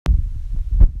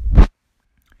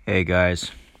Hey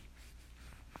guys,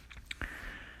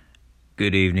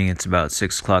 good evening. It's about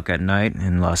 6 o'clock at night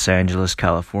in Los Angeles,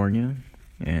 California,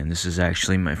 and this is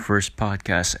actually my first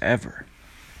podcast ever.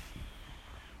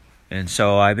 And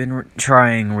so I've been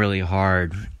trying really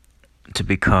hard to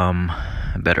become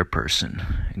a better person,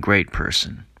 a great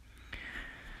person.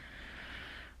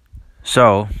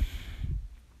 So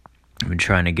I've been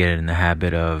trying to get in the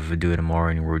habit of doing a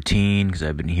morning routine because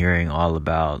I've been hearing all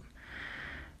about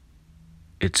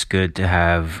it's good to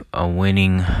have a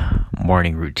winning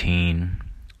morning routine,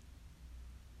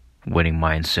 winning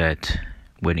mindset,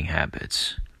 winning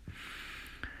habits.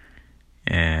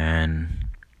 And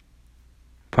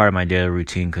part of my daily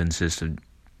routine consists of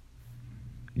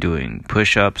doing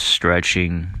push-ups,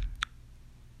 stretching,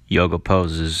 yoga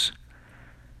poses,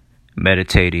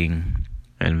 meditating,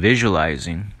 and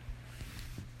visualizing.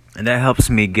 And that helps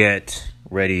me get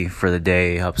ready for the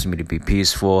day, helps me to be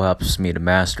peaceful, helps me to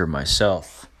master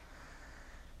myself.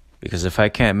 Because if I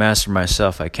can't master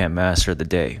myself, I can't master the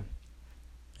day.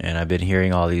 And I've been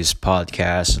hearing all these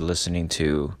podcasts, listening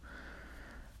to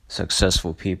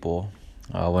successful people.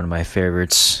 One of my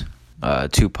favorites,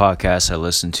 two podcasts I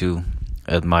listen to,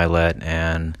 Ed Mylett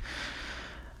and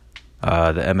the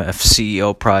MF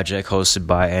CEO Project, hosted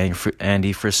by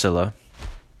Andy Frisella.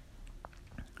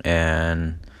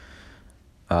 And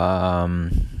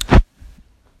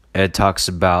Ed talks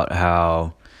about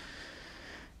how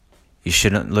you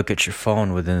shouldn't look at your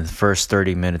phone within the first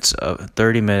 30 minutes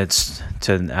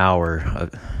to an hour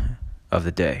of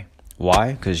the day.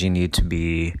 Why? Because you need to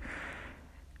be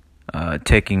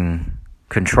taking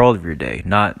control of your day,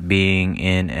 not being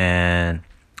in a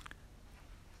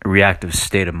reactive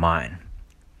state of mind.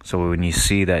 So when you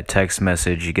see that text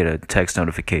message, you get a text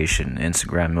notification,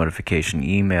 Instagram notification,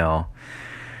 email,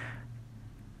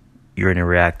 you're in a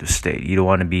reactive state. You don't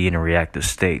want to be in a reactive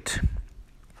state.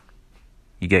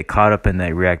 You get caught up in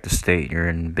that reactive state, you're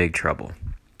in big trouble.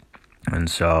 And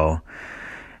so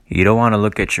you don't want to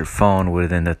look at your phone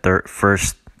within the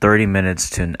first 30 minutes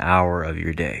to an hour of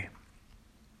your day.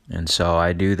 And so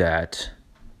I do that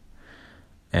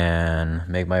and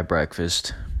make my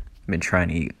breakfast. I've been trying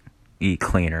to eat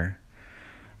cleaner.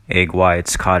 Egg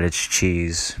whites, cottage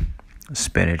cheese,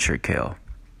 spinach or kale.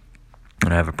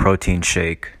 And I have a protein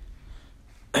shake.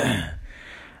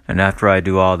 And after I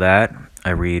do all that, I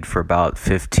read for about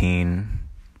 15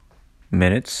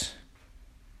 minutes.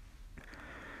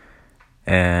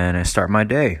 And I start my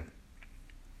day.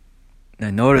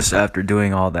 I notice after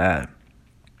doing all that,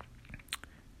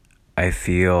 I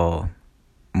feel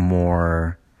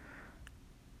more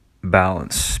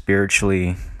balanced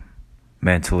spiritually,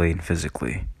 mentally, and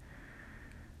physically.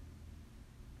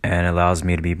 And it allows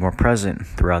me to be more present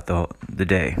throughout the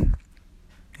day.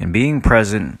 And being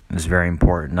present is very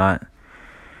important, not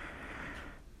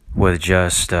with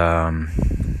just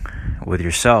with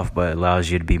yourself, but it allows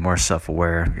you to be more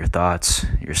self-aware of your thoughts,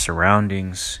 your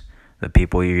surroundings, the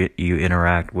people you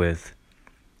interact with.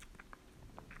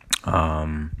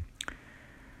 Because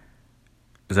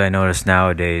I notice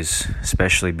nowadays,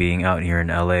 especially being out here in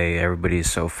LA,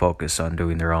 everybody's so focused on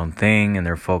doing their own thing, and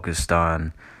they're focused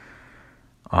on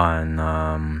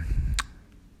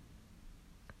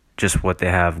just what they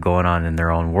have going on in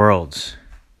their own worlds.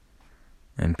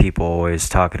 And people always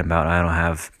talking about, I don't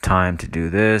have time to do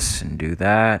this and do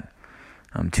that.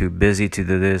 I'm too busy to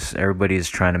do this. Everybody is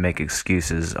trying to make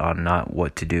excuses on not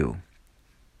what to do.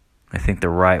 I think the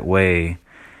right way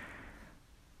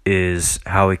is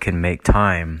how we can make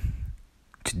time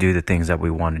to do the things that we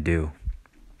want to do.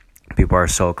 People are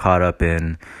so caught up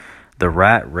in the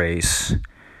rat race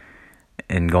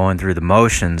and going through the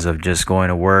motions of just going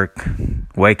to work,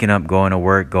 waking up, going to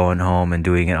work, going home, and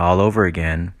doing it all over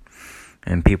again.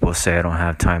 And people say, I don't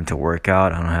have time to work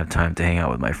out. I don't have time to hang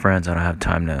out with my friends. I don't have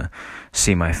time to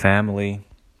see my family.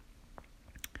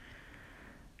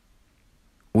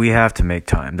 We have to make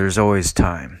time. There's always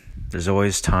time. There's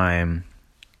always time.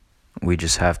 We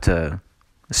just have to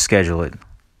schedule it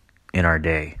in our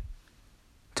day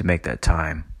to make that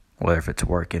time. Whether if it's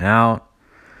working out,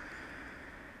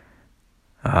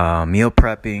 meal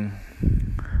prepping,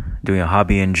 doing a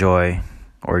hobby you enjoy,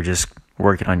 or just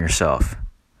working on yourself.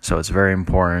 So it's very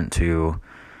important to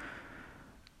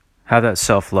have that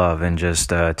self-love and just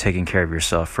taking care of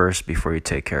yourself first before you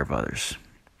take care of others.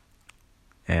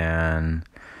 And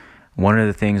one of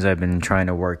the things I've been trying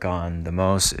to work on the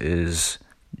most is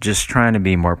just trying to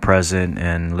be more present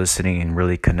and listening and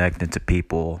really connecting to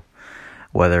people,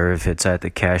 whether if it's at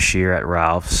the cashier at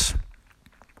Ralph's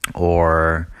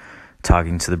or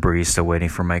talking to the barista waiting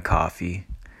for my coffee.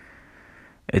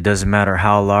 It doesn't matter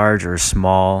how large or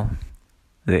small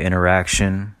the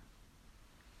interaction,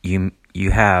 you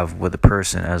you have with a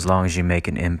person as long as you make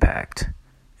an impact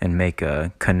and make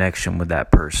a connection with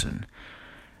that person.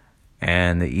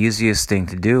 And the easiest thing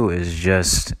to do is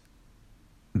just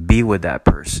be with that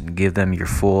person. Give them your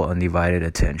full undivided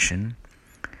attention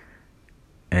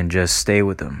and just stay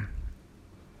with them.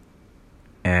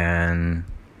 And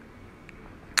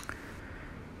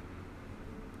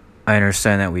I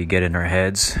understand that we get in our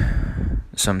heads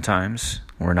sometimes.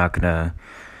 We're not going to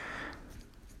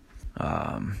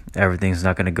everything's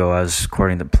not going to go as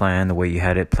according to plan, the way you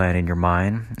had it planned in your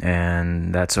mind,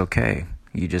 and that's okay.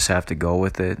 You just have to go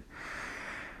with it.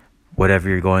 Whatever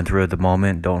you're going through at the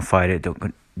moment, don't fight it,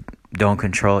 don't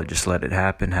control it, just let it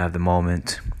happen. Have the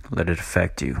moment, let it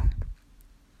affect you.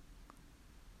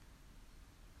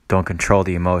 Don't control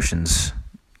the emotions,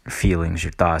 feelings,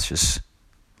 your thoughts, just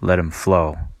let them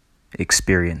flow.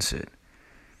 Experience it.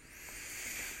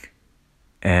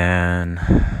 And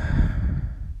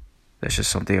that's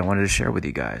just something I wanted to share with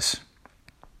you guys.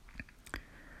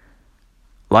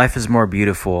 Life is more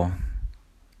beautiful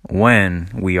when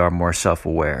we are more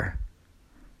self-aware,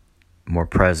 more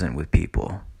present with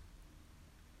people,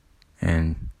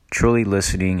 and truly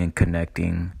listening and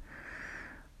connecting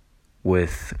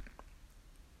with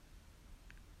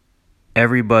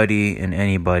everybody and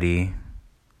anybody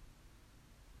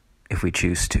if we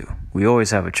choose to. We always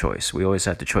have a choice. We always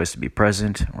have the choice to be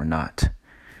present or not.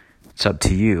 It's up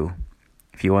to you.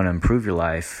 If you want to improve your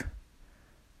life,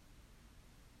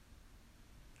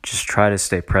 just try to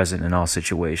stay present in all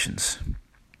situations.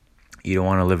 You don't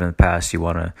want to live in the past. You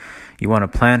want to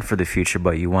plan for the future,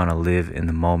 but you want to live in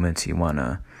the moment. You want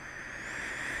to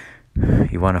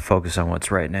focus on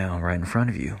what's right now, right in front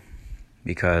of you,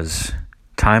 because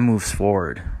time moves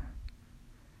forward.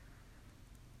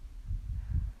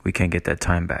 We can't get that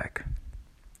time back.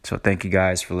 So thank you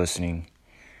guys for listening.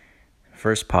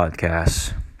 First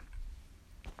podcast.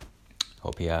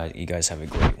 Hope you guys have a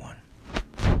great one.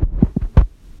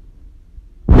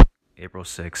 April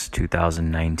 6,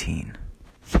 2019.